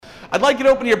I'd like you to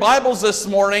open your Bibles this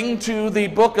morning to the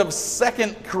book of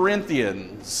 2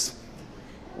 Corinthians.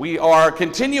 We are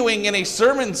continuing in a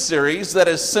sermon series that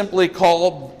is simply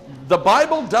called The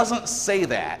Bible Doesn't Say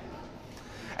That.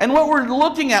 And what we're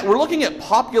looking at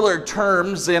popular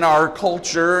terms in our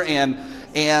culture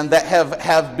and that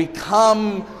have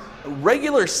become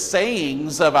regular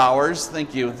sayings of ours,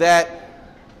 thank you, that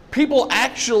people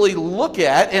actually look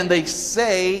at and they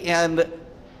say, and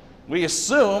we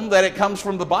assume that it comes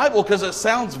from the Bible because it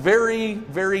sounds very,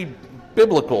 very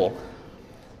biblical.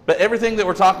 But everything that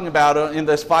we're talking about in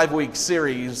this 5-week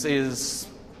series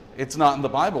it's not in the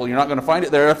Bible. You're not going to find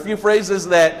it there. There are a few phrases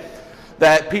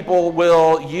that people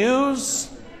will use.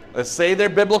 Let's say they're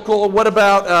biblical. What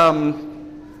about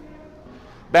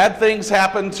bad things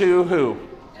happen to who?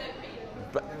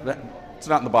 It's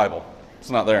not in the Bible. It's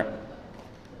not there.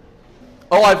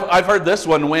 Oh, I've heard this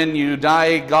one. When you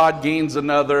die, God gains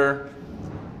another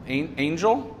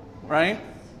angel, right?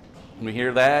 We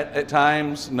hear that at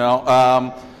times.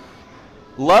 No.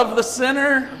 Love the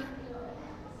sinner,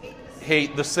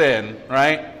 hate the sin,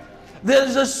 right?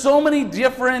 There's just so many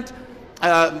different.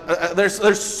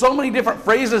 There's so many different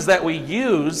phrases that we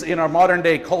use in our modern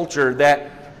day culture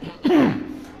that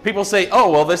people say,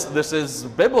 "Oh, well, this is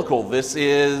biblical. This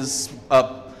is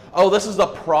a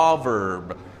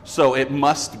proverb." So it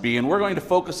must be, and we're going to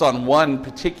focus on one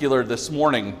particular this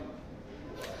morning.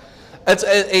 It's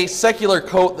a secular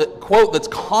quote that's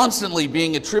constantly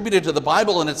being attributed to the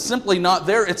Bible, and it's simply not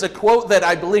there. It's a quote that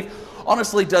I believe,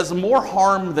 honestly, does more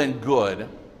harm than good.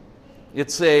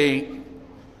 It's a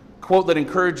quote that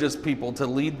encourages people to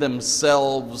lead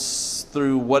themselves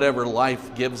through whatever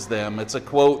life gives them. It's a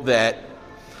quote that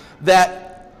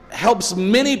helps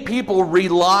many people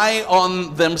rely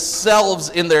on themselves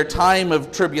in their time of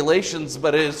tribulations,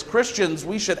 but as Christians,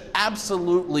 we should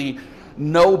absolutely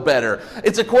know better.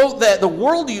 It's a quote that the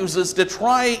world uses to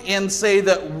try and say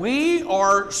that we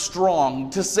are strong,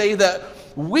 to say that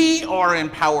we are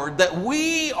empowered, that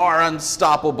we are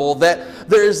unstoppable, that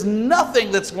there is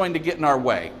nothing that's going to get in our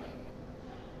way.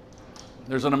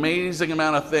 There's an amazing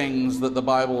amount of things that the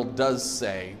Bible does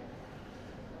say.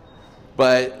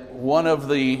 But one of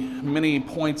the many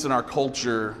points in our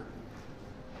culture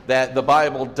that the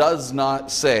Bible does not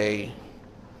say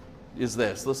is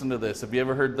this. Listen to this. Have you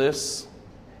ever heard this?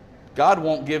 God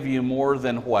won't give you more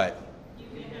than what?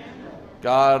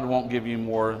 God won't give you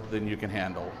more than you can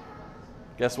handle.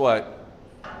 Guess what?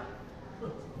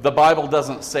 The Bible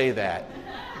doesn't say that.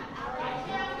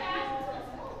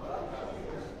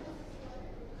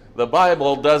 The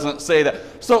Bible doesn't say that.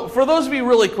 So for those of you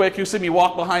really quick who see me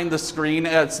walk behind the screen,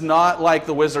 it's not like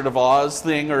the Wizard of Oz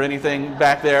thing or anything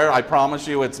back there. I promise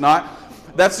you it's not.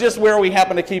 That's just where we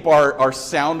happen to keep our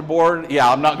soundboard. Yeah,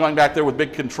 I'm not going back there with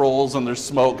big controls and there's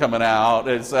smoke coming out.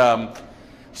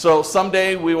 So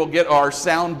someday we will get our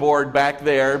soundboard back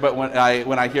there, but when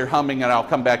I hear humming, and I'll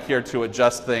come back here to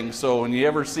adjust things. So when you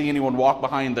ever see anyone walk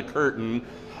behind the curtain,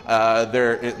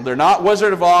 they're not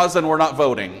Wizard of Oz, and we're not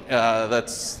voting.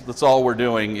 That's all we're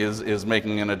doing is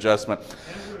making an adjustment.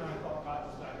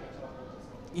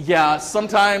 Yeah,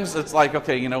 sometimes it's like,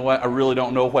 okay, you know what? I really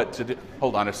don't know what to do.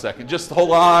 Hold on a second. Just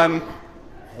hold on.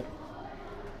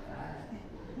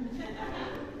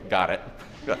 Got it.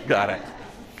 Got it.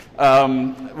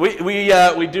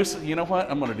 We do. You know what?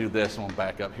 I'm going to do this. I'm going to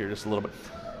back up here just a little bit.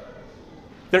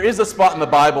 There is a spot in the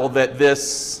Bible that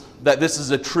this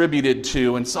is attributed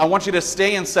to. And so I want you to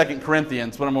stay in 2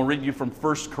 Corinthians, but I'm going to read you from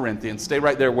 1 Corinthians. Stay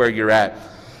right there where you're at.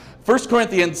 1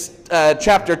 Corinthians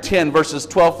chapter 10, verses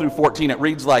 12 through 14, it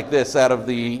reads like this out of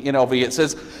the NLV. It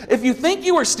says, "If you think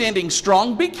you are standing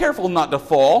strong, be careful not to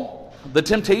fall. The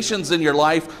temptations in your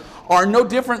life are no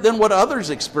different than what others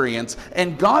experience,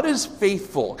 and God is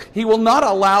faithful. He will not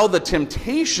allow the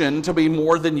temptation to be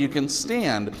more than you can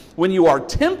stand. When you are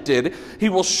tempted, He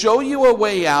will show you a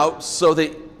way out so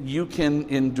that you can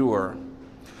endure."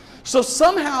 So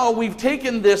somehow we've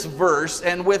taken this verse,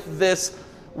 and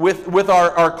with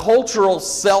our cultural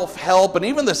self-help and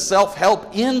even the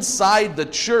self-help inside the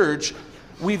church,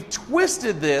 we've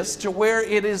twisted this to where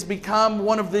it has become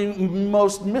one of the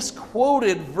most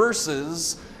misquoted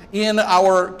verses in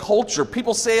our culture.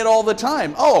 People say it all the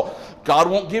time. "Oh, God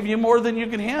won't give you more than you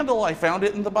can handle. I found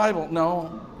it in the Bible." No,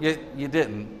 you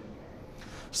didn't.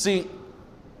 See,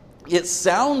 it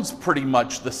sounds pretty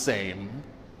much the same,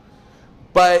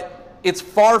 but it's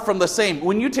far from the same.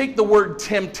 When you take the word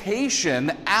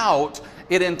temptation out,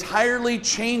 it entirely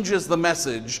changes the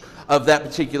message of that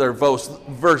particular verse.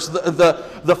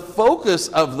 The focus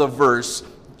of the verse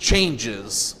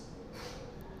changes.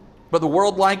 But the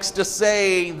world likes to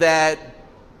say that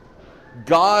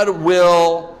God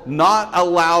will not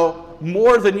allow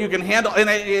more than you can handle.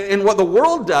 And what the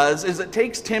world does is it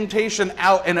takes temptation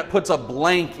out and it puts a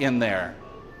blank in there.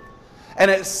 And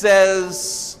it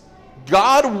says,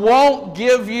 God won't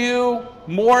give you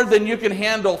more than you can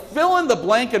handle. Fill in the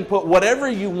blank and put whatever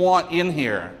you want in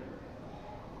here.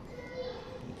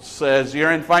 It says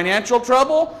you're in financial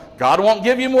trouble. God won't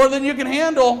give you more than you can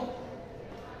handle.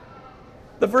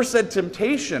 The verse said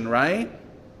temptation, right?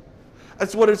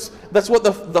 That's what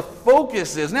the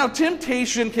focus is. Now,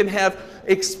 temptation can have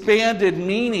expanded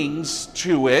meanings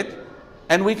to it,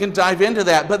 and we can dive into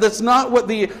that, but that's not what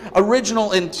the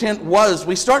original intent was.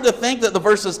 We start to think that the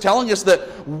verse is telling us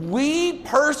that we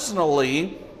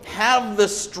personally have the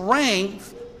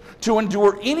strength to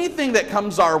endure anything that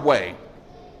comes our way.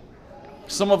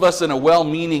 Some of us, in a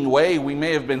well-meaning way, we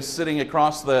may have been sitting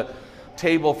across the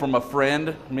table from a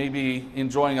friend, maybe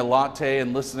enjoying a latte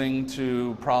and listening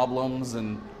to problems,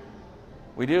 and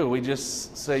we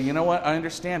just say, you know what, I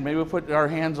understand. Maybe we'll put our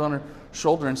hands on our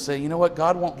shoulder and say, you know what,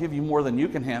 God won't give you more than you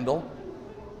can handle.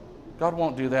 God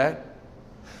won't do that.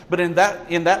 But in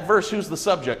that verse, who's the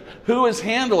subject? Who is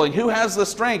handling? Who has the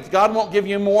strength? God won't give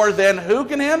you more than who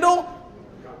can handle?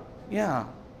 Yeah.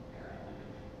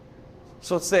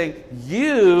 So it's saying,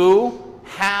 you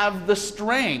have the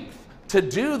strength to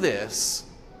do this.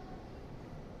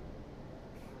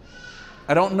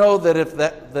 I don't know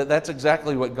that that's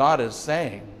exactly what God is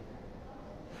saying.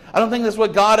 I don't think that's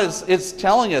what God is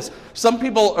telling us. Some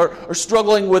people are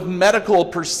struggling with medical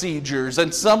procedures,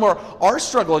 and some are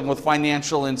struggling with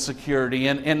financial insecurity,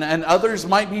 and others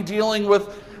might be dealing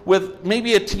with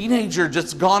maybe a teenager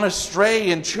just gone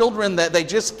astray, and children that they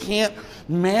just can't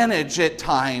manage at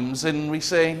times. And we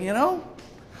say, you know,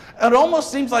 it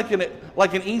almost seems like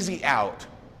an easy out,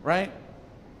 right?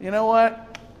 You know what?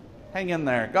 Hang in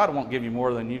there. God won't give you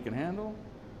more than you can handle.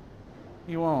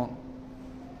 He won't.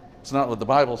 It's not what the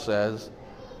Bible says.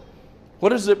 What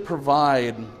does it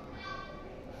provide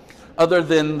other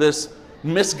than this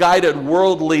misguided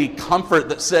worldly comfort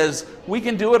that says we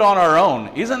can do it on our own?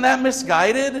 Isn't that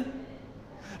misguided?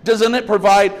 Doesn't it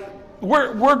provide,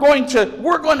 we're going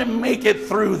to make it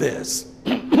through this?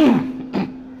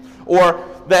 Or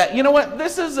that, you know what,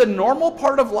 this is a normal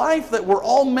part of life that we're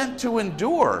all meant to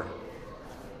endure.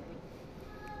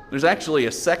 There's actually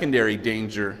a secondary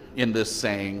danger in this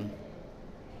saying.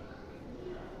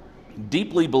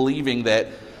 Deeply believing that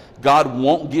God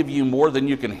won't give you more than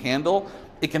you can handle,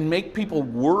 it can make people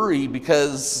worry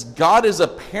because God has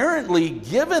apparently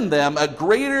given them a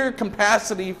greater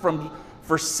capacity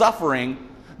for suffering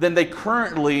than they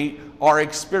currently are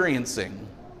experiencing.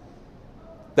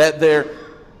 That they're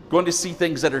going to see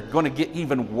things that are going to get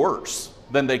even worse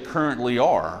than they currently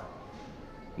are.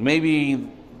 Maybe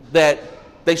that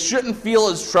they shouldn't feel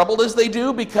as troubled as they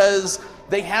do because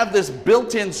they have this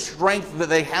built-in strength that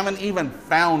they haven't even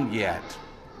found yet.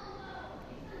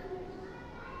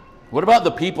 What about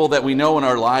the people that we know in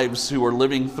our lives who are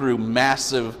living through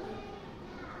massive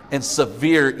and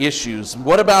severe issues?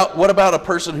 What about a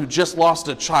person who just lost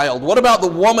a child? What about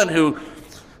the woman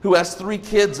who has 3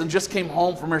 kids and just came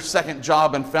home from her second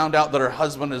job and found out that her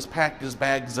husband has packed his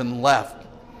bags and left?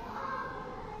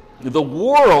 The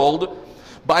world,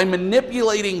 by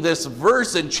manipulating this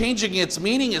verse and changing its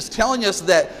meaning, is telling us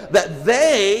that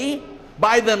they,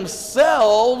 by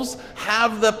themselves,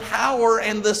 have the power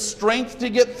and the strength to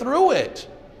get through it.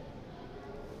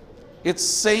 It's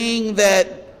saying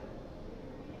that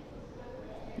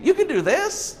you can do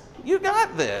this. You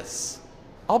got this.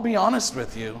 I'll be honest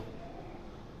with you.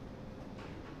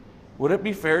 Would it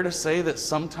be fair to say that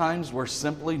sometimes we're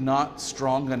simply not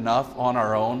strong enough on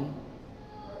our own?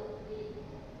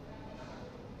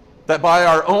 That by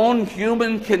our own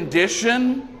human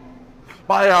condition,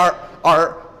 by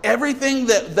our everything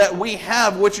that we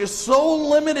have, which is so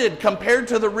limited compared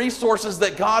to the resources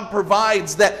that God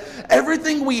provides, that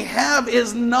everything we have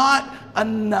is not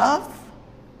enough?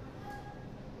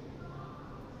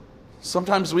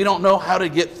 Sometimes we don't know how to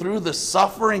get through the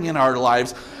suffering in our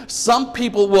lives. Some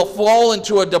people will fall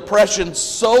into a depression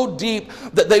so deep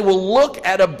that they will look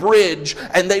at a bridge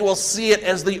and they will see it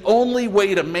as the only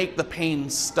way to make the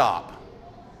pain stop.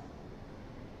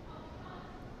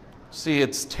 See,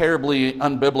 it's terribly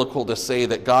unbiblical to say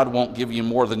that God won't give you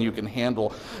more than you can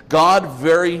handle. God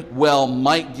very well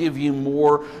might give you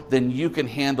more than you can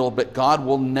handle, but God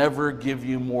will never give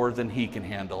you more than He can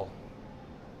handle.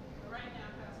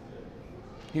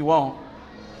 He won't.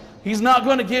 He's not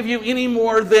going to give you any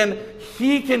more than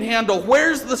He can handle.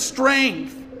 Where's the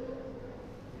strength?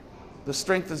 The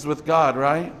strength is with God,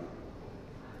 right?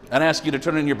 I'd ask you to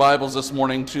turn in your Bibles this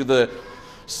morning to the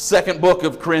second book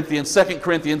of Corinthians, 2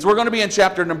 Corinthians. We're going to be in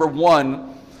chapter number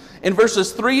 1. in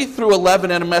verses 3 through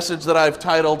 11 in a message that I've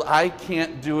titled, I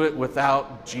Can't Do It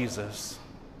Without Jesus.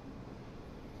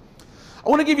 I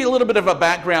want to give you a little bit of a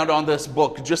background on this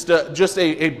book, just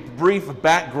a brief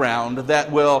background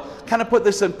that will kind of put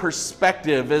this in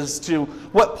perspective as to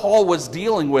what Paul was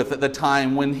dealing with at the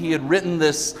time when he had written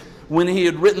this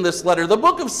letter. The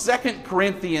book of 2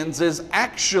 Corinthians is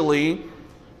actually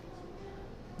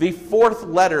the fourth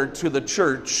letter to the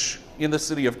church in the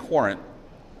city of Corinth.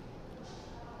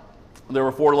 There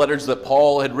were 4 letters that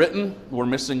Paul had written. We're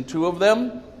missing 2 of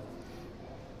them.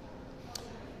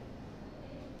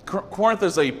 Corinth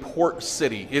is a port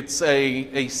city. It's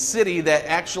a city that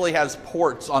actually has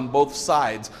ports on both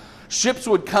sides. Ships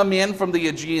would come in from the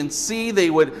Aegean Sea. They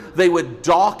would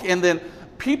dock, and then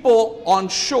people on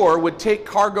shore would take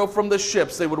cargo from the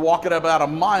ships. They would walk it about a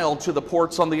mile to the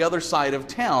ports on the other side of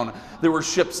town. There were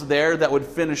ships there that would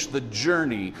finish the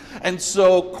journey. And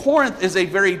so Corinth is a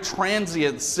very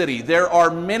transient city. There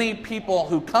are many people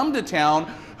who come to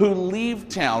town who leave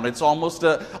town. It's almost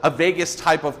a Vegas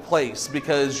type of place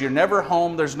because you're never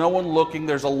home, there's no one looking,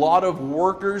 there's a lot of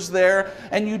workers there,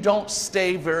 and you don't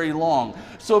stay very long.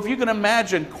 So if you can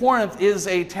imagine, Corinth is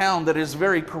a town that is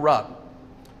very corrupt.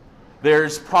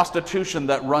 There's prostitution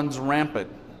that runs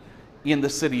rampant in the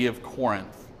city of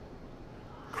Corinth.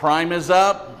 Crime is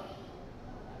up.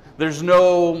 There's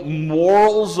no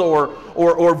morals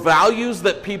or values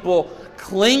that people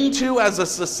cling to as a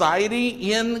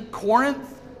society in Corinth.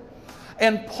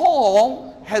 And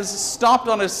Paul has stopped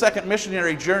on his second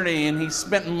missionary journey, and he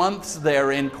spent months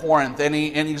there in Corinth, and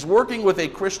he's working with a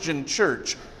Christian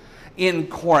church in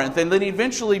Corinth. And then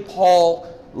eventually Paul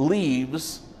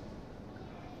leaves,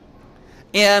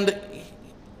 and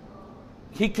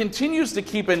he continues to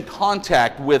keep in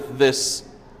contact with this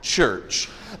church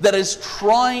that is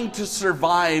trying to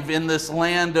survive in this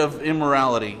land of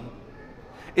immorality.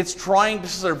 It's trying to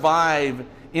survive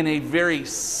in a very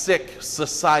sick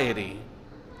society.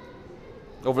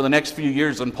 Over the next few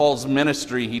years in Paul's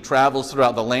ministry, he travels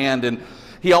throughout the land, and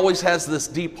he always has this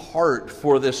deep heart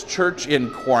for this church in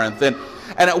Corinth. And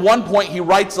at one point, he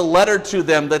writes a letter to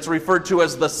them that's referred to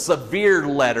as the severe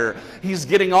letter. He's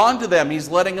getting on to them. He's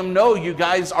letting them know, you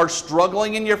guys are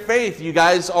struggling in your faith. You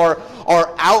guys are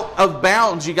out of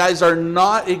bounds. You guys are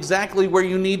not exactly where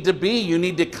you need to be. You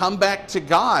need to come back to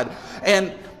God.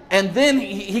 And then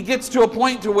he gets to a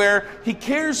point to where he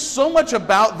cares so much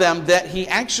about them that he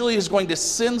actually is going to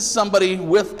send somebody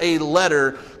with a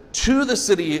letter to the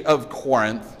city of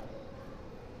Corinth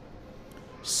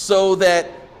so that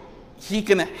he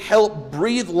can help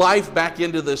breathe life back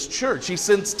into this church. He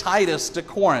sends Titus to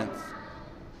Corinth.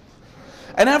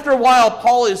 And after a while,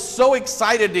 Paul is so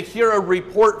excited to hear a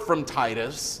report from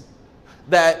Titus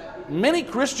that many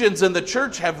Christians in the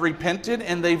church have repented,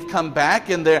 and they've come back,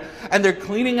 and they're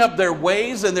cleaning up their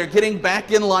ways, and they're getting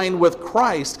back in line with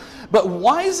Christ. But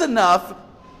wise enough,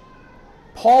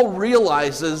 Paul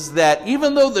realizes that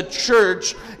even though the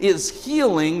church is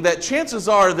healing, that chances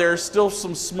are there's still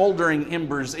some smoldering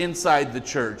embers inside the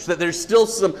church, that there's still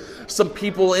some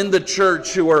people in the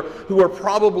church who are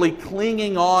probably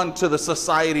clinging on to the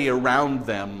society around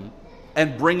them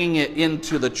and bringing it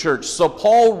into the church. So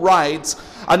Paul writes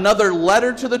another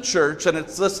letter to the church, and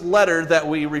it's this letter that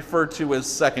we refer to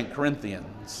as 2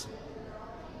 Corinthians.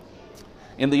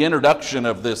 In the introduction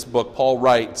of this book, Paul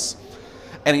writes,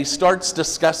 and he starts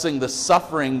discussing the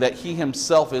suffering that he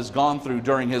himself has gone through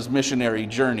during his missionary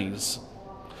journeys.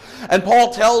 And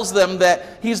Paul tells them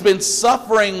that he's been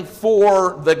suffering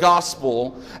for the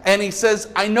gospel. And he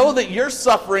says, I know that you're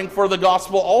suffering for the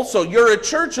gospel also. You're a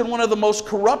church in one of the most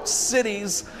corrupt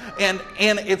cities, and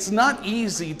it's not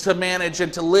easy to manage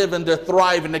and to live and to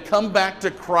thrive and to come back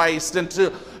to Christ and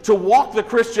to walk the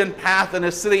Christian path in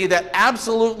a city that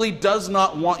absolutely does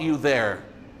not want you there.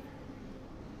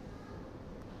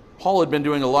 Paul had been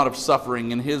doing a lot of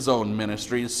suffering in his own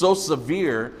ministry. It's so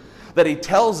severe that he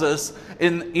tells us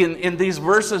in these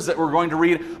verses that we're going to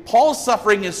read, Paul's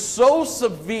suffering is so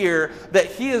severe that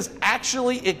he is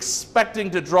actually expecting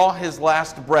to draw his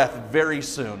last breath very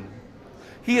soon.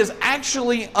 He is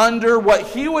actually under what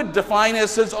he would define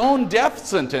as his own death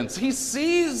sentence. He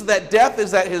sees that death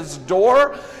is at his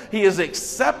door. He is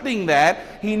accepting that.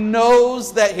 He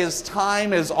knows that his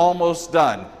time is almost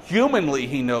done. Humanly,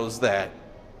 he knows that.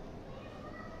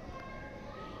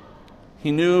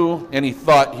 He knew and he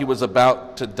thought he was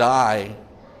about to die.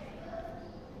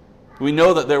 We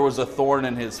know that there was a thorn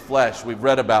in his flesh. We've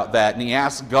read about that. And he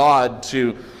asked God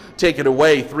to take it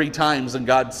away 3 times, and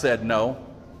God said no.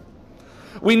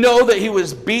 We know that he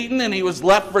was beaten and he was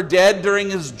left for dead during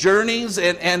his journeys.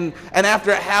 And after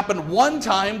it happened one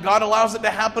time, God allows it to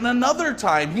happen another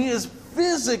time. He is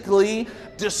physically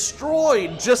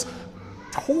destroyed, just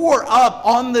tore up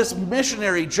on this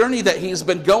missionary journey that he's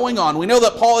been going on. We know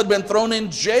that Paul had been thrown in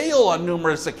jail on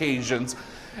numerous occasions.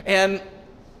 And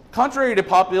contrary to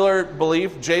popular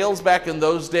belief, jails back in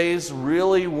those days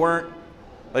really weren't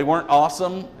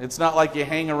awesome. It's not like you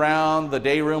hang around the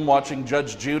day room watching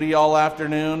Judge Judy all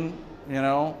afternoon, you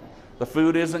know. The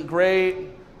food isn't great.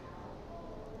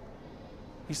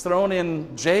 He's thrown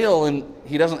in jail and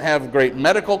he doesn't have great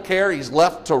medical care. He's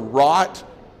left to rot.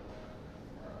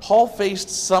 Paul faced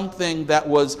something that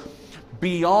was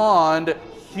beyond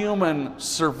human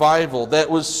survival, that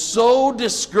was so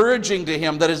discouraging to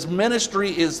him that his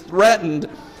ministry is threatened.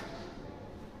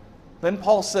 Then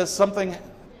Paul says something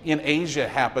in Asia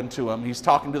happened to him. He's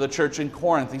talking to the church in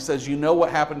Corinth. He says, you know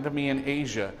what happened to me in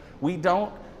Asia? We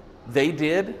don't. They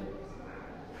did.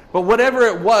 But whatever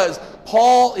it was,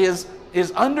 Paul is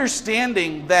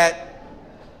understanding that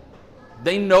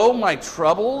they know my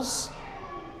troubles,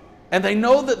 and they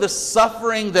know that the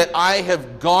suffering that I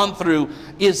have gone through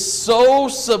is so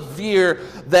severe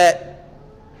that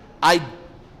I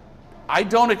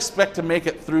don't expect to make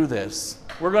it through this.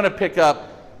 We're going to pick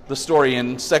up the story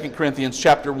in 2 Corinthians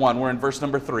chapter 1. We're in verse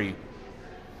number 3.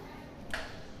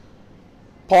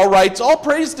 Paul writes, all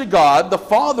praise to God, the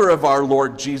Father of our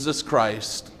Lord Jesus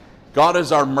Christ. God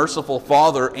is our merciful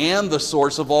Father and the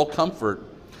source of all comfort.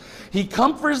 He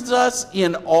comforts us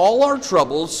in all our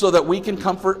troubles so that we can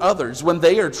comfort others. When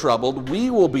they are troubled, we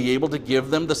will be able to give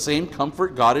them the same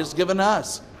comfort God has given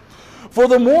us. For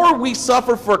the more we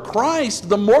suffer for Christ,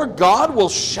 the more God will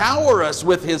shower us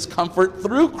with his comfort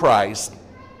through Christ.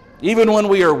 Even when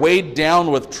we are weighed down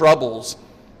with troubles,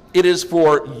 it is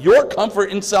for your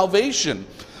comfort and salvation.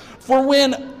 For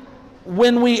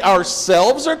when we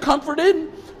ourselves are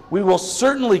comforted, we will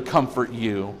certainly comfort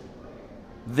you.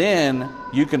 Then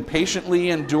you can patiently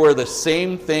endure the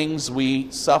same things we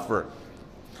suffer.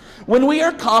 When we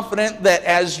are confident that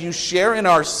as you share in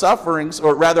our sufferings,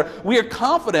 or rather, we are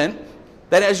confident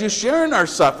that as you share in our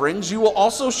sufferings, you will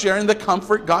also share in the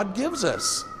comfort God gives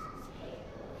us.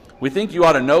 We think you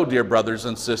ought to know, dear brothers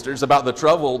and sisters, about the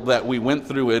trouble that we went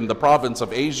through in the province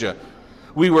of Asia.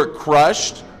 We were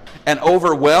crushed and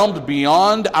overwhelmed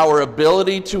beyond our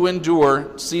ability to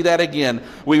endure. See that again.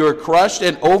 We were crushed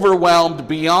and overwhelmed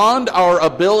beyond our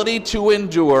ability to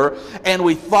endure, and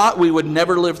we thought we would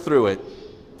never live through it.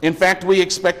 In fact, we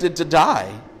expected to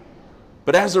die.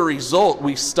 But as a result,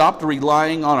 we stopped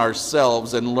relying on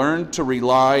ourselves and learned to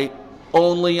rely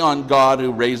only on God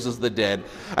who raises the dead.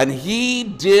 And he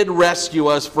did rescue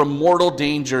us from mortal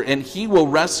danger, and he will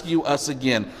rescue us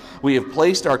again. We have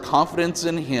placed our confidence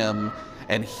in him,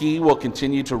 and he will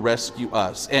continue to rescue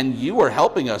us. And you are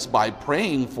helping us by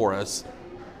praying for us.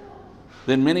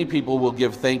 Then many people will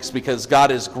give thanks because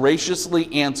God has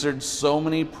graciously answered so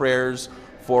many prayers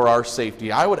for our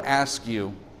safety. I would ask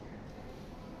you,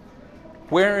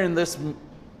 where in this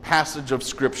passage of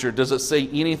Scripture does it say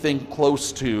anything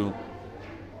close to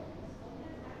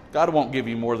God won't give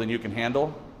you more than you can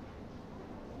handle?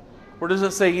 Or does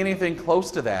it say anything close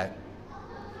to that?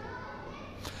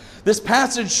 This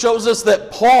passage shows us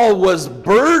that Paul was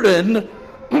burdened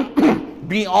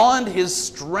beyond his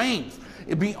strength,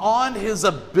 beyond his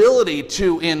ability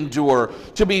to endure.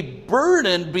 To be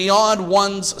burdened beyond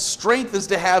one's strength is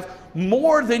to have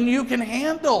more than you can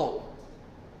handle.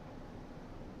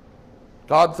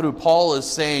 God, through Paul, is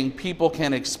saying people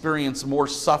can experience more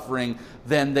suffering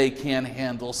than they can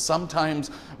handle.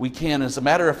 Sometimes we can. As a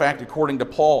matter of fact, according to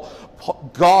Paul,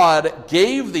 God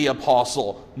gave the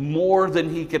apostle more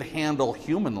than he could handle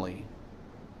humanly.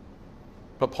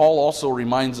 But Paul also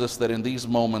reminds us that in these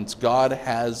moments, God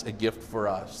has a gift for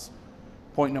us.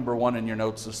 Point number 1 in your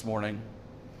notes this morning.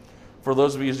 For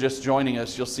those of you just joining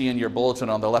us, you'll see in your bulletin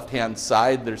on the left-hand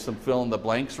side, there's some fill in the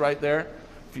blanks right there.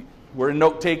 We're a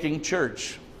note-taking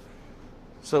church.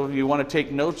 So if you want to take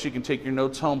notes, you can take your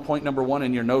notes home. Point number 1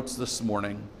 in your notes this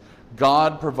morning.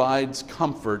 God provides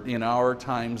comfort in our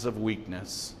times of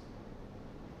weakness.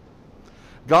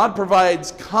 God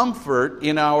provides comfort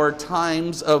in our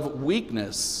times of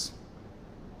weakness.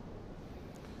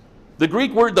 The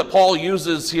Greek word that Paul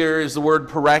uses here is the word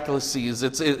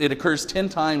paraklesis. It occurs 10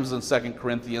 times in 2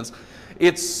 Corinthians.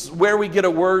 It's where we get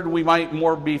a word we might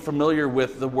more be familiar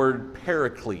with, the word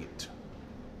paraclete.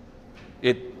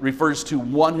 It refers to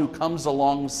one who comes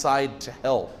alongside to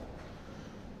help.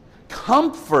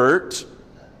 Comfort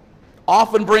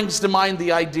often brings to mind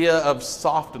the idea of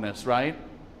softness, right?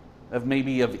 Of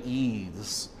maybe of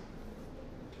ease.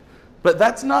 But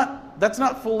that's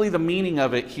not fully the meaning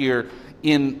of it here.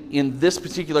 in this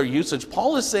particular usage.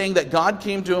 Paul is saying that God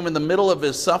came to him in the middle of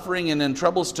his suffering and in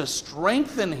troubles to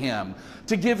strengthen him,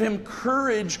 to give him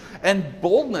courage and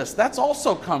boldness. That's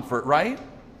also comfort, right?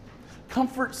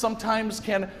 Comfort sometimes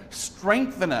can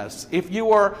strengthen us. If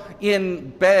you are in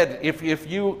bed, if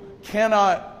you've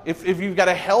got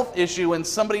a health issue and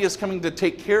somebody is coming to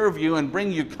take care of you and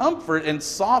bring you comfort and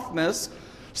softness,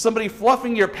 somebody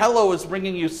fluffing your pillow is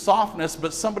bringing you softness,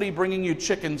 but somebody bringing you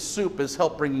chicken soup is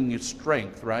help bringing you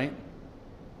strength, right?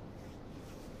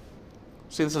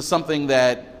 See, this is something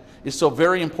that is so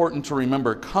very important to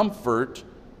remember. Comfort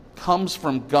comes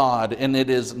from God, and it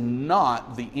is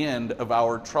not the end of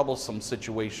our troublesome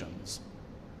situations.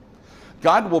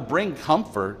 God will bring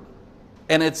comfort,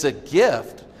 and it's a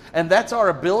gift, and that's our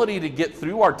ability to get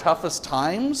through our toughest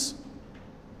times.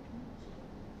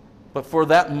 But for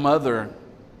that mother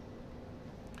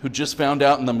who just found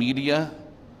out in the media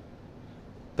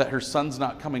that her son's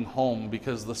not coming home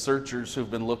because the searchers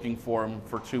who've been looking for him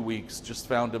for 2 weeks just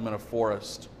found him in a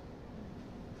forest,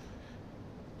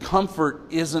 comfort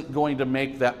isn't going to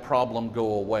make that problem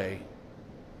go away.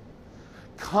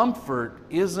 Comfort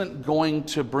isn't going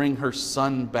to bring her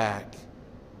son back.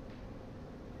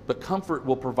 But comfort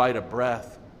will provide a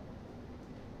breath.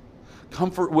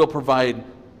 Comfort will provide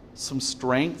some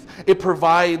strength. It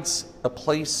provides a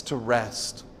place to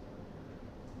rest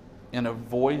and a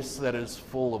voice that is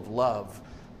full of love.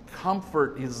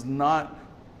 Comfort is not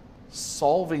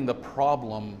solving the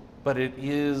problem, but it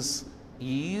is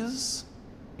ease,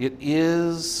 it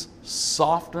is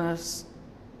softness,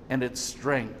 and it's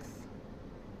strength.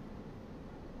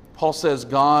 Paul says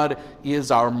God is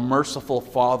our merciful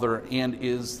Father and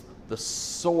is the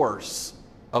source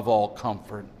of all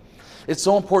comfort. It's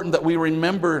so important that we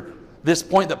remember this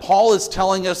point that Paul is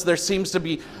telling us there seems to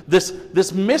be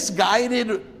this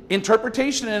misguided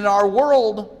interpretation in our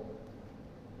world.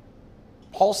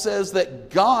 Paul says that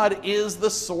God is the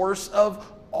source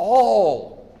of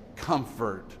all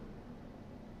comfort.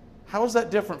 How is that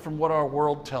different from what our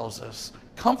world tells us?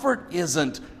 Comfort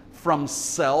isn't from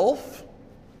self.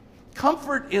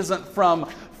 Comfort isn't from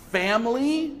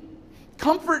family.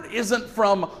 Comfort isn't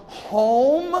from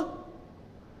home.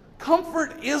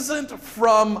 Comfort isn't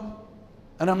from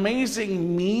an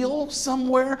amazing meal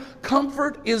somewhere.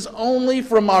 Comfort is only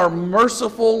from our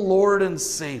merciful Lord and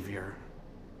Savior.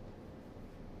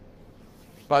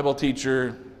 Bible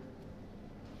teacher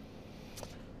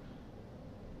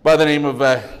by the name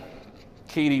of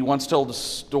Katie once told a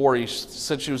story. She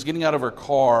said she was getting out of her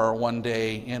car one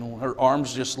day and her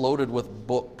arms just loaded with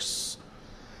books.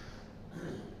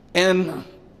 And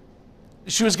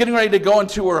she was getting ready to go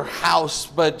into her house,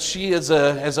 but she, as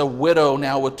a widow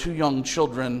now with 2 young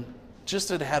children, just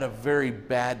had a very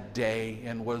bad day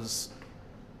and was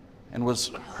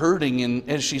hurting. And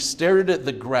as she stared at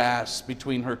the grass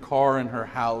between her car and her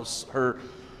house,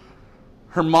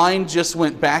 her mind just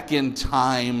went back in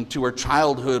time to her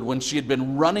childhood when she had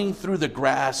been running through the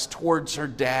grass towards her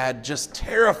dad, just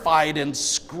terrified and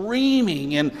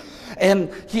screaming.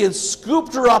 And he had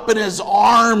scooped her up in his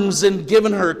arms and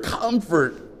given her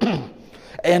comfort.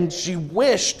 And she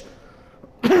wished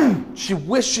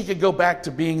she could go back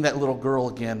to being that little girl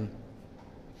again.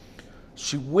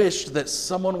 She wished that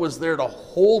someone was there to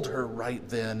hold her right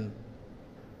then.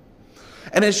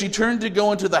 And as she turned to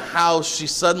go into the house, she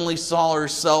suddenly saw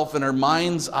herself in her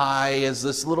mind's eye as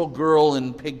this little girl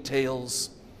in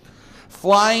pigtails,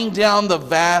 flying down the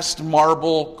vast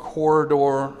marble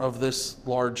corridor of this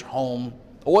large home.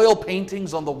 Oil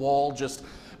paintings on the wall, just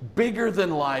bigger than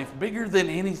life, bigger than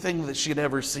anything that she'd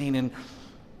ever seen.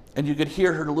 And you could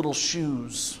hear her little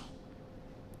shoes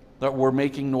that were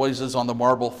making noises on the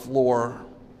marble floor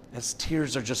as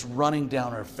tears are just running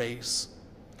down her face.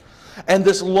 And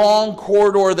this long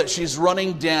corridor that she's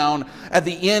running down, at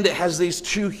the end it has these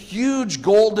 2 huge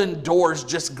golden doors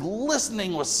just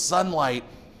glistening with sunlight,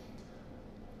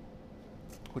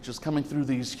 which is coming through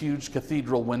these huge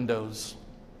cathedral windows.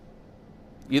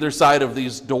 Either side of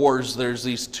these doors, there's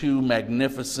these 2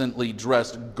 magnificently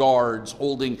dressed guards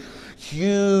holding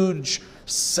huge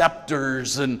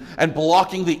scepters and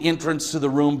blocking the entrance to the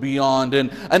room beyond.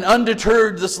 And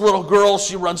undeterred, this little girl,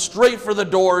 she runs straight for the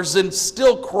doors and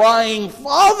still crying,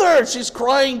 "Father!" She's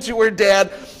crying to her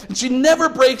dad. And she never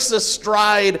breaks a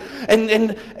stride.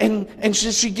 And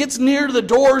she gets near the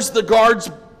doors, the guards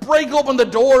break open the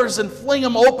doors and fling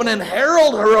them open and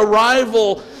herald her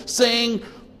arrival, saying,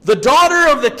 "The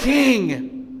daughter of the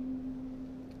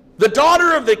king! The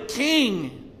daughter of the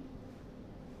king!"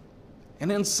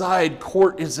 And inside,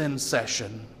 court is in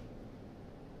session.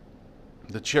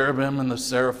 The cherubim and the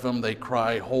seraphim, they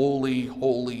cry, "Holy,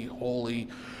 holy, holy."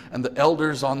 and the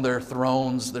elders on their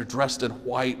thrones. They're dressed in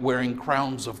white, wearing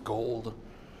crowns of gold.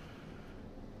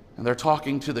 And they're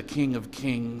talking to the King of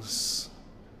Kings,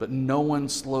 but no one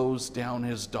slows down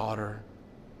his daughter.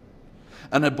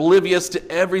 And oblivious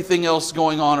to everything else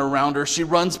going on around her, she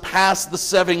runs past the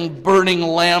 7 burning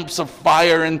lamps of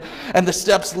fire and the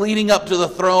steps leading up to the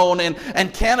throne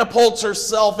and catapults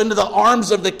herself into the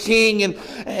arms of the king.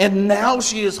 And now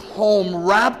she is home,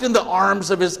 wrapped in the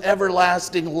arms of his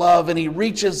everlasting love. And he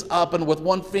reaches up and with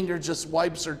one finger just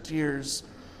wipes her tears.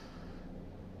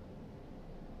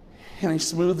 And he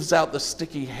smooths out the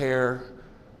sticky hair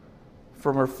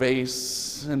from her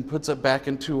face and puts it back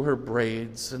into her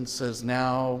braids and says,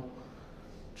 "Now,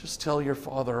 just tell your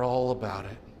father all about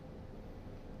it."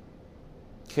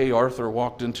 Kay Arthur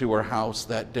walked into her house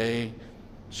that day.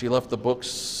 She left the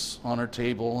books on her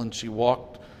table and she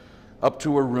walked up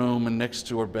to her room and next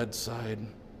to her bedside.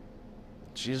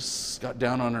 She just got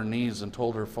down on her knees and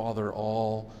told her father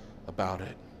all about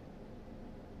it.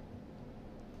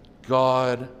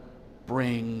 God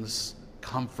brings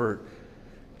comfort.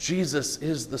 Jesus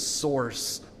is the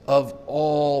source of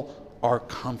all our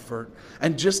comfort.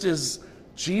 And just as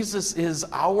Jesus is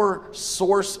our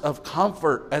source of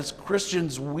comfort, as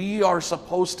Christians, we are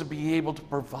supposed to be able to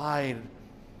provide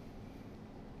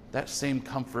that same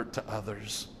comfort to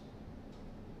others.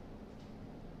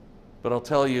 But I'll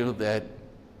tell you that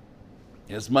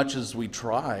as much as we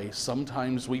try,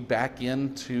 sometimes we back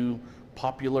into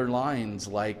popular lines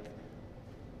like,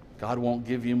 "God won't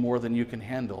give you more than you can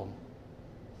handle."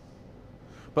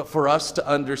 But for us to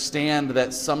understand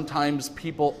that sometimes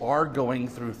people are going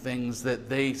through things that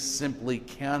they simply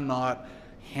cannot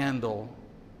handle,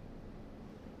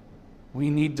 we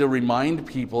need to remind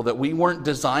people that we weren't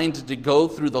designed to go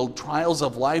through the trials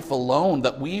of life alone,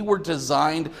 that we were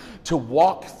designed to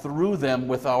walk through them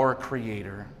with our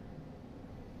Creator.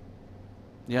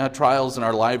 Yeah, trials in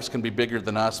our lives can be bigger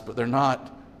than us, but they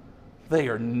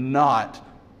are not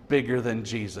bigger than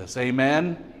Jesus.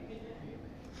 Amen?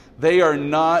 They are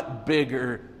not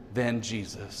bigger than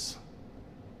Jesus.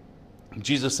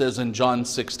 Jesus says in John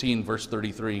 16, verse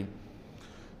 33,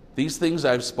 "These things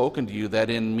I've spoken to you,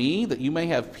 that in me that you may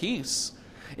have peace.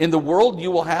 In the world you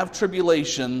will have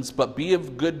tribulations, but be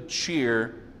of good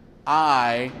cheer.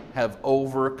 I have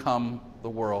overcome the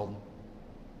world."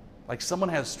 Like someone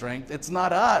has strength. It's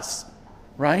not us,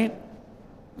 right?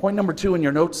 Point number 2 in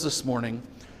your notes this morning.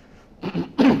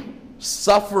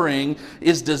 Suffering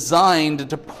is designed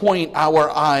to point our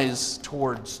eyes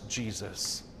towards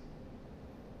Jesus.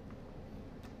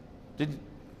 Did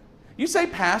you say,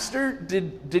 Pastor,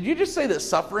 did you just say that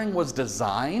suffering was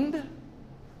designed?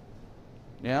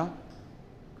 Yeah.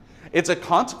 It's a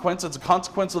consequence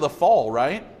of the fall,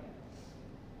 right?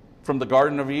 From the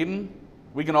Garden of Eden.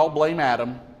 We can all blame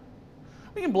Adam.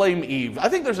 We can blame Eve. I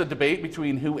think there's a debate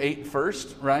between who ate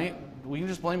first, right? We can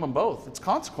just blame them both. It's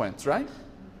consequence, right?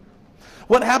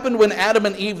 What happened when Adam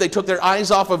and Eve, they took their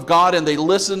eyes off of God and they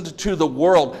listened to the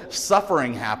world?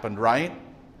 Suffering happened, right?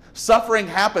 Suffering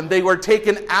happened. They were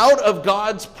taken out of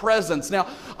God's presence. Now,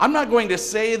 I'm not going to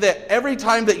say that every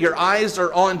time that your eyes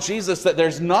are on Jesus that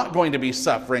there's not going to be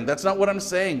suffering. That's not what I'm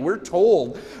saying. We're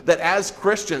told that as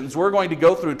Christians, we're going to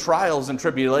go through trials and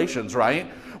tribulations, right?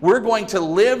 We're going to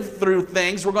live through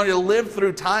things. We're going to live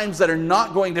through times that are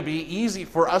not going to be easy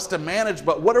for us to manage.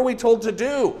 But what are we told to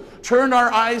do? Turn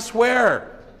our eyes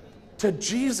where? To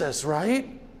Jesus, right?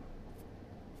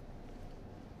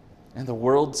 And the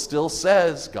world still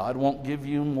says God won't give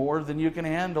you more than you can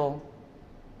handle.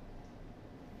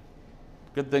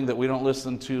 Good thing that we don't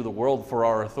listen to the world for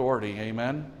our authority.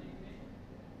 Amen?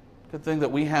 Good thing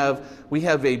that we have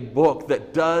a book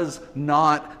that does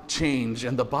not change,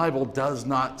 and the Bible does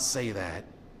not say that.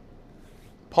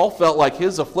 Paul felt like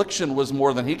his affliction was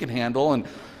more than he could handle, and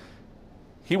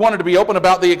he wanted to be open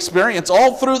about the experience.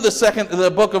 All through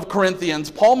the book of Corinthians,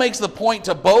 Paul makes the point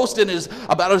to boast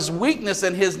about his weakness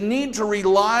and his need to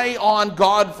rely on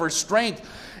God for strength.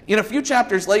 In a few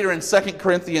chapters later in 2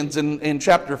 Corinthians, in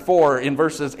chapter 4, in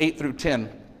verses 8 through 10,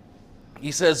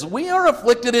 he says, "We are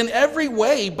afflicted in every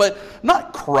way, but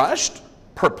not crushed,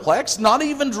 perplexed, not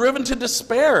even driven to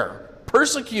despair,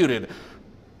 persecuted.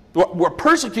 We're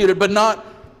persecuted, but not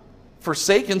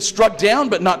forsaken, struck down,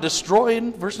 but not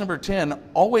destroyed." Verse number 10,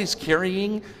 always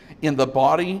carrying in the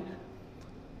body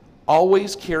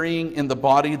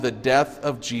the death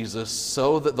of Jesus,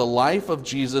 so that the life of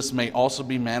Jesus may also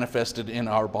be manifested in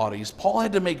our bodies. Paul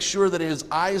had to make sure that his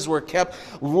eyes were kept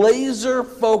laser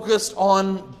focused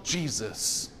on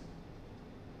Jesus.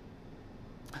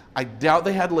 I doubt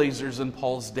they had lasers in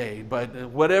Paul's day,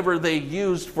 but whatever they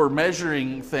used for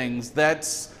measuring things,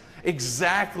 that's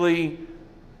exactly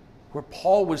where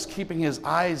Paul was keeping his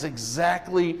eyes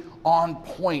exactly on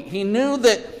point. He knew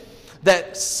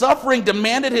that suffering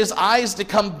demanded his eyes to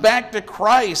come back to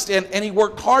Christ, and he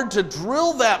worked hard to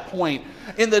drill that point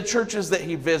in the churches that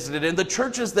he visited, in the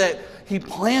churches that he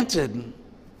planted.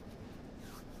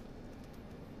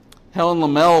 Helen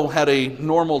Lamell had a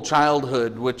normal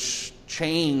childhood, which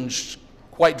changed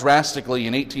quite drastically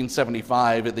in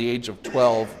 1875 at the age of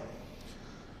 12.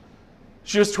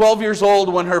 She was 12 years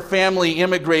old when her family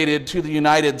immigrated to the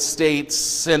United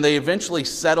States, and they eventually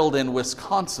settled in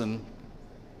Wisconsin.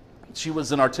 She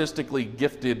was an artistically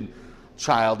gifted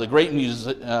child, a great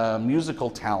musical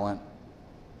talent.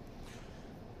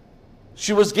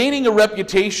 She was gaining a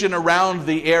reputation around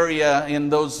the area in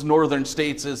those northern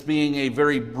states as being a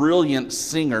very brilliant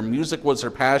singer. Music was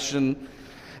her passion,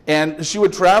 and she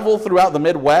would travel throughout the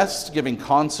Midwest, giving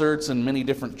concerts in many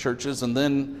different churches, and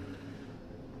then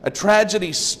a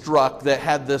tragedy struck that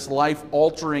had this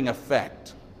life-altering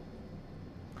effect.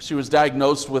 She was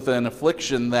diagnosed with an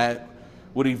affliction that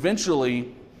would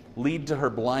eventually lead to her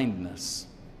blindness.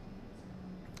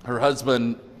 Her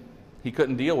husband, he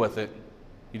couldn't deal with it.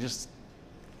 He just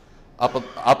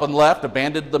up and left,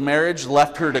 abandoned the marriage,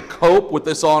 left her to cope with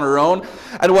this on her own.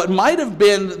 And what might have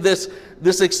been this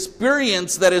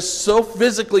experience that is so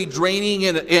physically draining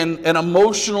and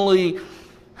emotionally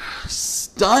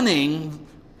stunning,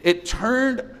 it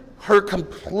turned her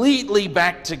completely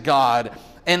back to God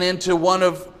and into one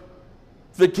of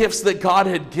the gifts that God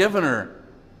had given her,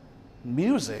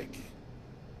 music.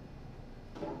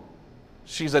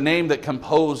 She's a name that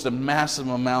composed a massive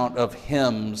amount of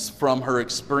hymns from her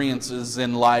experiences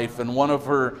in life, and one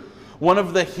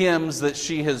of the hymns that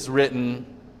she has written,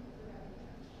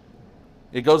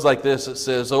 it goes like this. It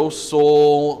says, "O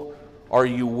soul, are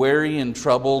you weary and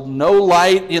troubled? No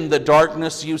light in the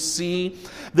darkness you see.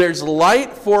 There's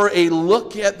light for a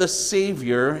look at the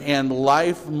Savior and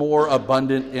life more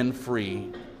abundant and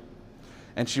free."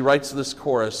 And she writes this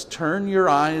chorus, "Turn your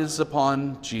eyes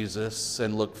upon Jesus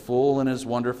and look full in his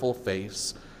wonderful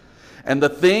face, and the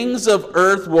things of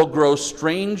earth will grow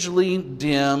strangely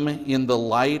dim in the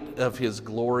light of his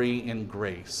glory and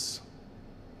grace."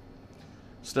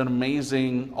 Just an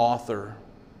amazing author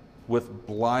with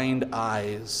blind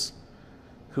eyes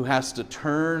who has to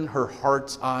turn her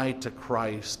heart's eye to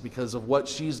Christ because of what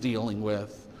she's dealing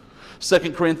with.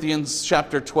 2 Corinthians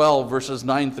chapter 12, verses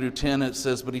 9 through 10, it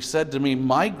says, "But he said to me,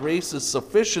 my grace is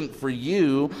sufficient for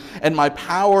you, and my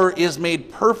power is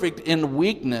made perfect in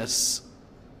weakness.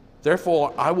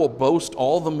 Therefore, I will boast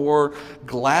all the more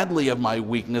gladly of my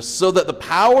weakness, so that the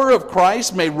power of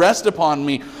Christ may rest upon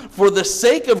me. For the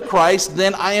sake of Christ,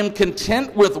 then I am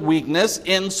content with weakness,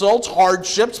 insults,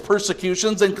 hardships,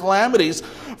 persecutions, and calamities.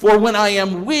 For when I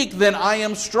am weak, then I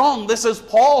am strong." This is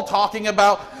Paul talking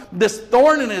about this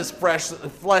thorn in his flesh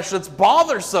that's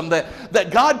bothersome,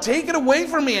 that God, take it away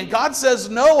from me. And God says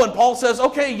no, and Paul says,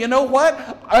 okay, you know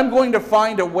what? I'm going to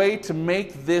find a way to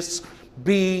make this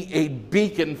be a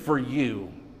beacon for you.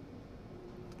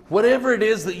 Whatever it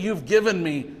is that you've given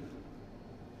me,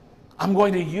 I'm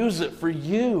going to use it for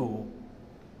you.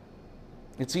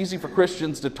 It's easy for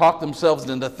Christians to talk themselves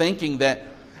into thinking that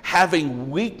having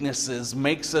weaknesses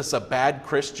makes us a bad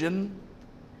Christian.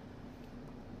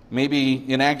 Maybe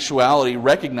in actuality,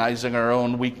 recognizing our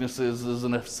own weaknesses is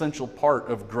an essential part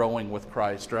of growing with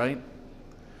Christ, right?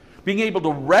 Being able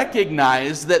to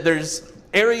recognize that there's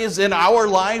areas in our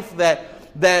life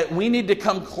that we need to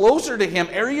come closer to him,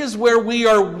 areas where we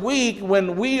are weak.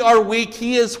 When we are weak,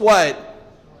 he is what?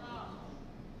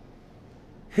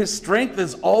 His strength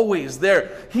is always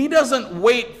there. He doesn't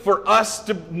wait for us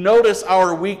to notice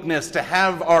our weakness, to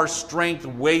have our strength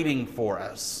waiting for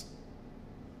us.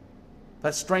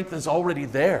 That strength is already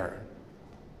there.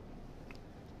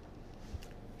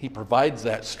 He provides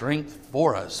that strength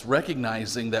for us,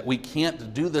 recognizing that we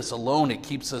can't do this alone. It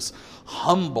keeps us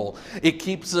humble. It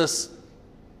keeps us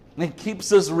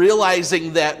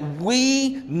realizing that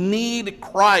we need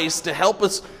Christ to help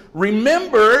us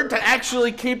remember to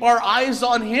actually keep our eyes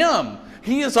on him.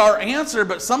 He is our answer,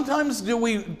 but sometimes do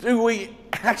we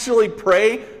actually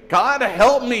pray, God,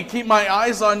 help me keep my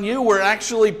eyes on you? We're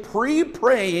actually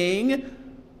pre-praying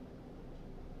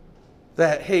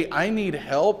that, hey, I need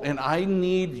help and I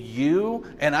need you,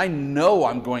 and I know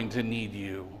I'm going to need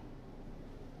you.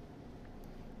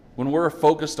 When we're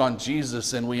focused on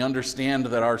Jesus and we understand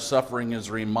that our suffering is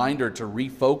a reminder to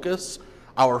refocus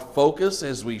our focus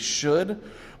as we should,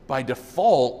 by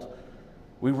default,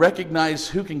 we recognize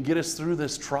who can get us through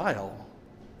this trial.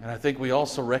 And I think we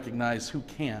also recognize who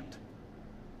can't.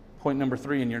 Point number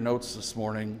 3 in your notes this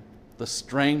morning: the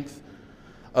strength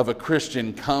of a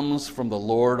Christian comes from the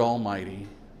Lord Almighty.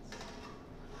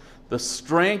 The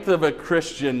strength of a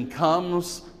Christian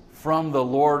comes from the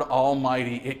Lord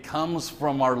Almighty. It comes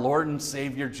from our Lord and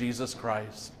Savior, Jesus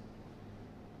Christ.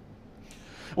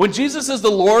 When Jesus is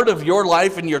the Lord of your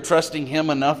life and you're trusting Him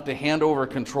enough to hand over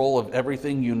control of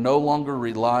everything, you no longer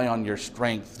rely on your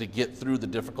strength to get through the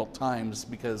difficult times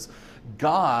because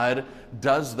God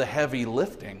does the heavy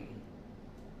lifting.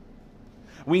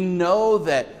 We know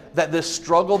that this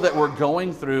struggle that we're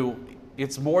going through,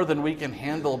 it's more than we can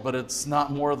handle, but it's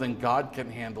not more than God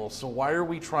can handle. So why are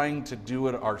we trying to do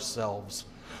it ourselves?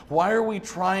 Why are we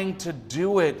trying to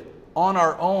do it on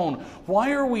our own?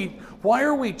 Why are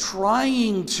we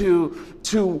trying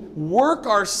to work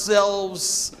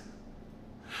ourselves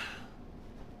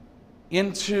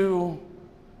into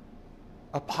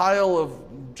a pile of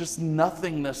just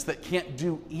nothingness that can't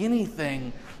do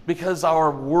anything because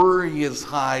our worry is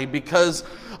high, because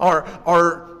our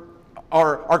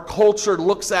culture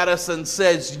looks at us and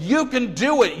says, you can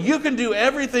do it. You can do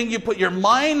everything you put your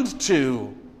mind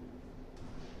to.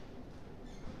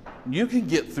 You can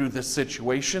get through this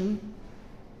situation.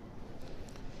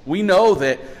 We know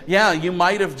that, yeah, you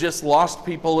might have just lost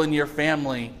people in your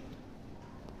family.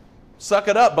 Suck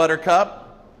it up,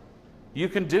 Buttercup. You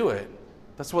can do it.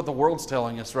 That's what the world's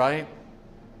telling us, right?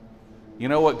 You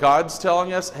know what God's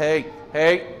telling us? Hey,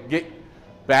 get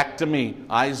back to me.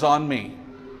 Eyes on me.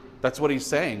 That's what He's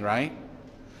saying, right?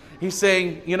 He's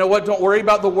saying, you know what? Don't worry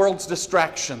about the world's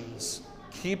distractions.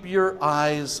 Keep your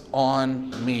eyes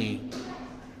on me.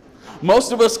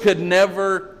 Most of us could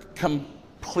never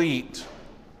complete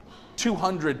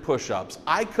 200 push-ups.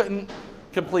 I couldn't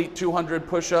complete 200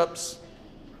 push-ups.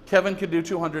 Kevin could do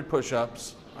 200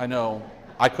 push-ups. I know.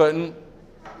 I couldn't.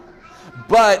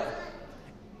 But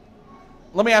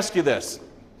let me ask you this.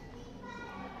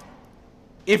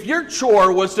 If your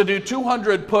chore was to do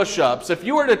 200 push-ups, if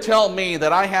you were to tell me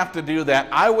that I have to do that,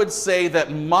 I would say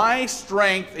that my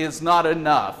strength is not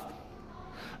enough.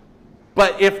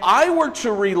 But if I were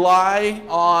to rely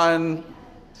on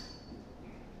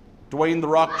Dwayne "The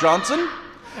Rock" Johnson,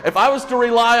 if I was to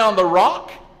rely on The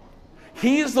Rock,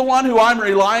 he's the one who I'm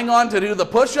relying on to do the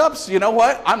push-ups, you know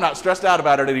what? I'm not stressed out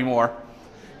about it anymore.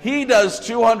 He does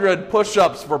 200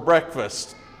 push-ups for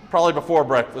breakfast, probably before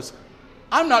breakfast.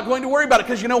 I'm not going to worry about it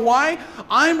because you know why?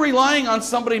 I'm relying on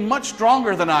somebody much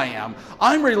stronger than I am.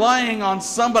 I'm relying on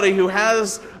somebody who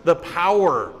has the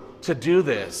power to do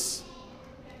this.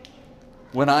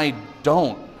 When I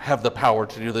don't have the power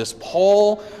to do this,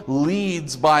 Paul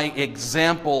leads by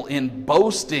example in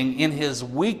boasting in his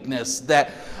weakness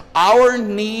that our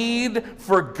need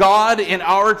for God in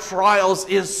our trials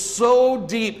is so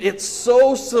deep, it's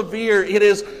so severe, it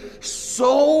is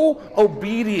so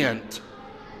obedient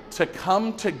to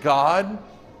come to God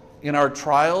in our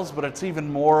trials, but it's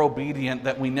even more obedient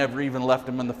that we never even left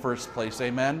Him in the first place.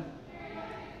 Amen?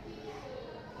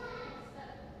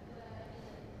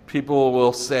 People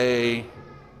will say,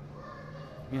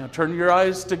 turn your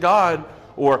eyes to God,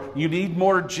 or you need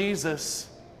more Jesus.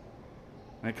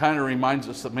 And it kind of reminds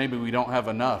us that maybe we don't have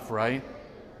enough, right?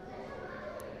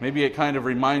 Maybe it kind of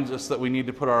reminds us that we need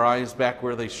to put our eyes back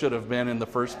where they should have been in the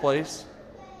first place.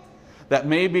 That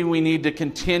maybe we need to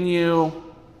continue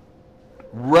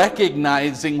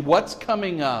recognizing what's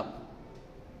coming up.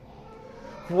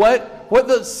 What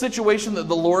the situation that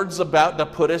the Lord's about to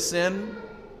put us in.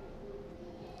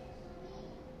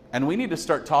 And we need to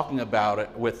start talking about it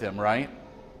with Him, right?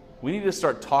 We need to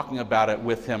start talking about it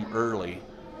with Him early.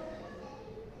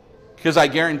 Because I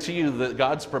guarantee you that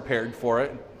God's prepared for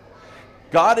it.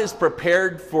 God is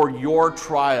prepared for your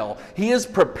trial. He is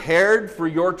prepared for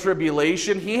your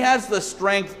tribulation. He has the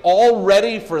strength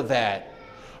already for that.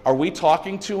 Are we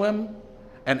talking to Him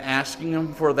and asking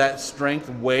Him for that strength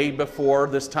way before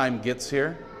this time gets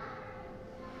here?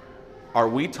 Are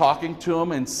we talking to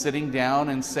Him and sitting down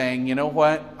and saying, you know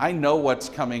what? I know what's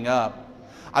coming up.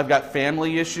 I've got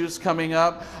family issues coming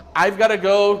up. I've got to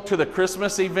go to the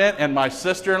Christmas event and my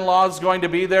sister-in-law is going to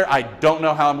be there. I don't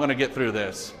know how I'm going to get through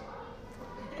this.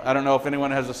 I don't know if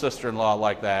anyone has a sister-in-law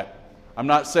like that. I'm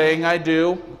not saying I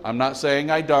do. I'm not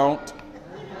saying I don't.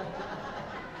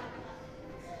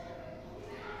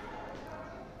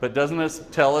 But doesn't this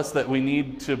tell us that we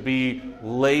need to be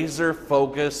laser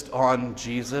focused on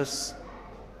Jesus?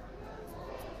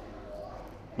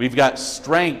 We've got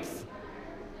strength.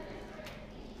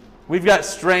 We've got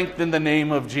strength in the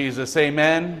name of Jesus.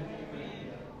 Amen?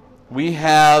 We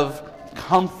have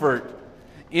comfort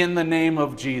in the name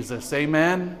of Jesus.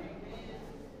 Amen?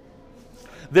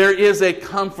 There is a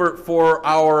comfort for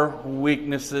our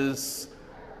weaknesses.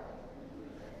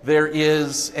 There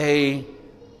is a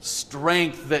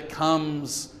strength that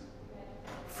comes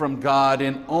from God,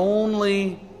 and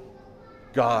only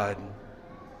God.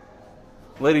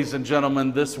 Ladies and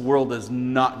gentlemen, this world is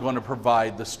not going to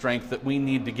provide the strength that we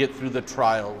need to get through the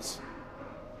trials.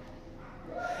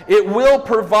 It will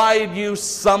provide you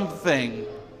something,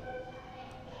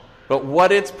 but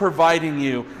what it's providing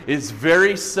you is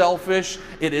very selfish,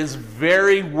 it is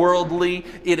very worldly,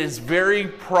 it is very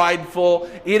prideful,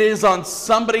 it is on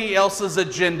somebody else's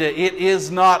agenda, it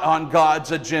is not on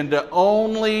God's agenda.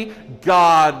 Only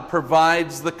God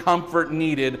provides the comfort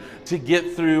needed to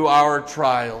get through our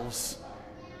trials.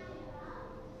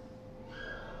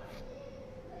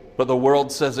 But the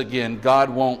world says again, God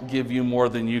won't give you more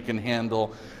than you can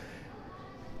handle.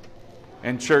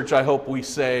 And church, I hope we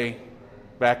say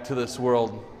back to this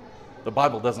world, the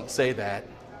Bible doesn't say that.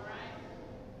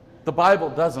 The Bible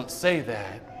doesn't say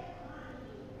that.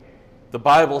 The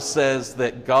Bible says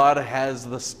that God has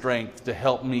the strength to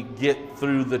help me get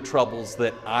through the troubles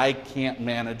that I can't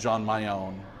manage on my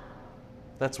own.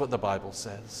 That's what the Bible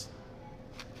says.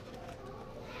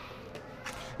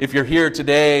 If you're here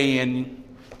today and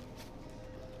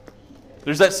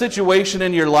there's that situation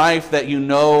in your life that you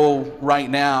know right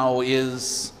now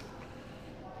is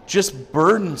just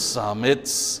burdensome.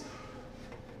 It's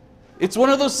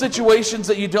one of those situations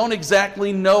that you don't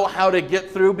exactly know how to get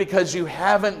through because you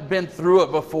haven't been through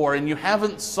it before and you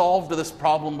haven't solved this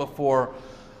problem before.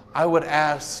 I would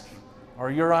ask,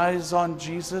 are your eyes on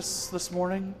Jesus this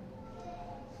morning?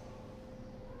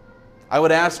 I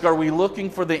would ask, are we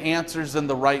looking for the answers in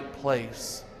the right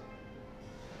place?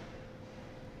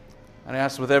 I'd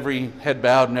ask with every head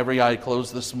bowed and every eye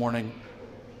closed this morning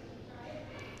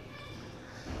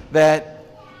that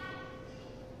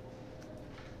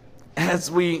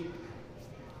as we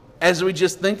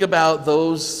just think about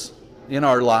those in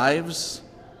our lives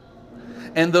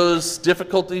and those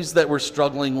difficulties that we're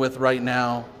struggling with right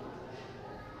now,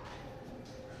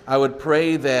 I would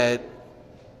pray that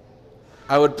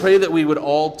we would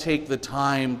all take the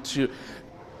time to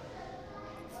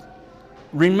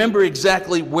remember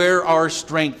exactly where our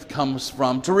strength comes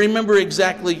from, to remember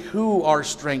exactly who our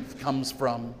strength comes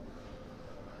from,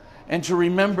 and to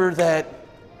remember that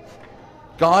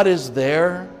God is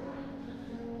there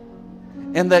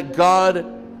and that God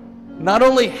not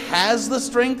only has the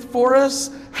strength for us,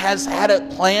 has had it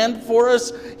planned for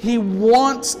us, He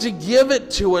wants to give it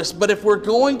to us. But if we're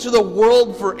going to the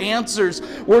world for answers,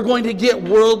 we're going to get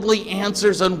worldly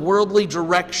answers and worldly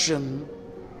direction.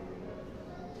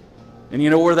 And you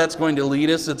know where that's going to lead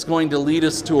us? It's going to lead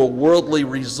us to a worldly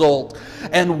result.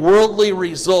 And worldly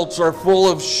results are full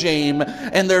of shame,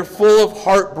 and they're full of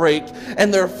heartbreak,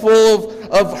 and they're full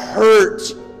of hurt.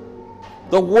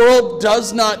 The world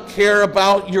does not care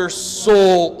about your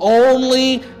soul.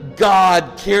 Only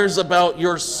God cares about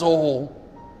your soul.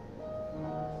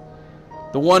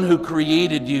 The one who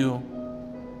created you,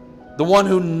 the one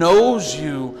who knows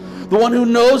you, the one who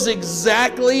knows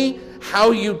exactly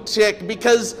how you tick,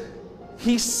 because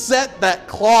He set that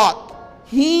clock.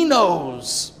 He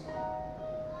knows.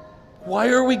 Why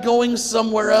are we going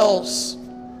somewhere else?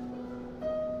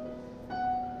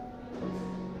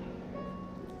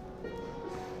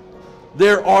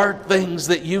 There are things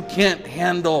that you can't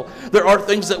handle. There are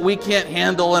things that we can't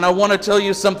handle. And I want to tell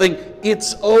you something.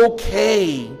 It's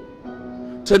okay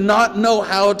to not know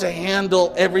how to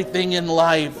handle everything in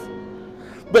life.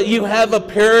 But you have a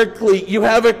paraclete, you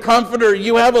have a comforter,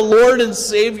 you have a Lord and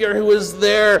Savior who is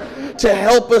there to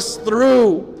help us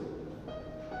through.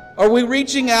 Are we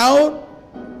reaching out?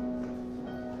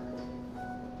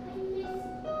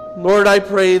 Lord, I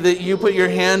pray that you put your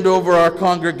hand over our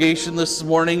congregation this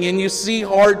morning and you see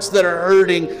hearts that are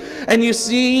hurting and you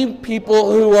see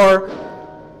people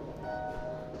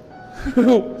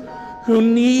who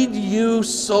need you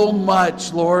so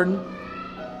much, Lord.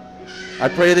 I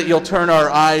pray that you'll turn our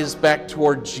eyes back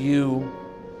towards you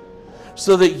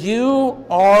so that you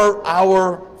are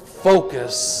our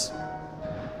focus.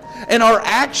 And our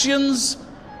actions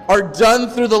are done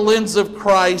through the lens of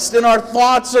Christ, and our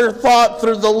thoughts are thought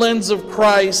through the lens of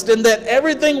Christ, and that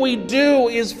everything we do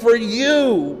is for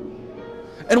you.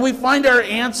 And we find our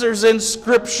answers in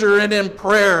Scripture and in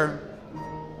prayer.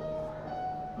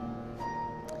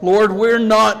 Lord, we're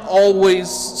not always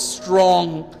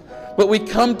strong, but we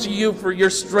come to you for your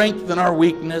strength in our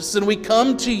weakness, and we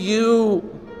come to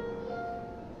you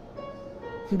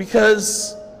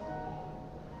because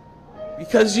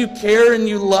you care and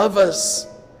you love us,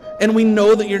 and we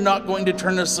know that you're not going to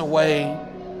turn us away.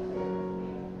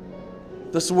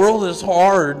 This world is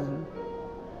hard,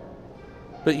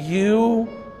 but you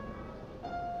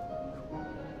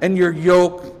and your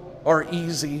yoke are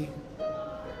easy.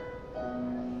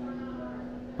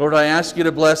 Lord, I ask you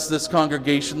to bless this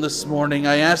congregation this morning.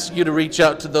 I ask you to reach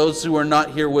out to those who are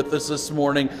not here with us this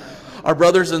morning. Our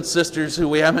brothers and sisters who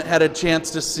we haven't had a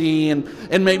chance to see in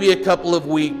maybe a couple of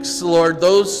weeks. Lord,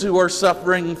 those who are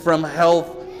suffering from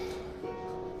health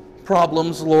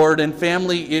problems, Lord, and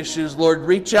family issues, Lord,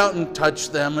 reach out and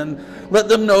touch them and let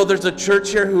them know there's a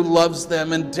church here who loves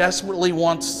them and desperately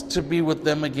wants to be with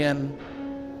them again.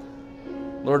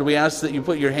 Lord, we ask that you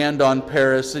put your hand on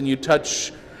Paris and you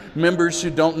touch members who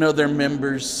don't know their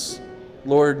members.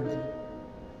 Lord,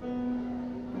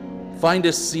 find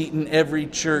a seat in every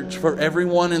church for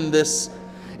everyone in this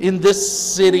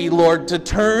city, Lord, to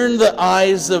turn the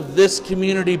eyes of this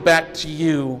community back to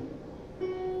you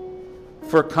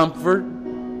for comfort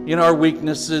in our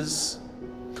weaknesses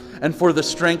and for the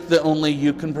strength that only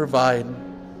you can provide.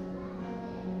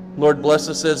 Lord, bless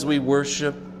us as we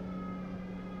worship.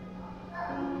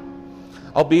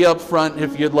 I'll be up front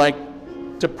if you'd like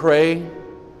to pray.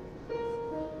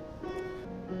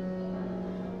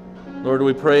 Lord,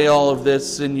 we pray all of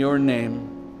this in your name.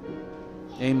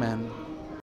 Amen.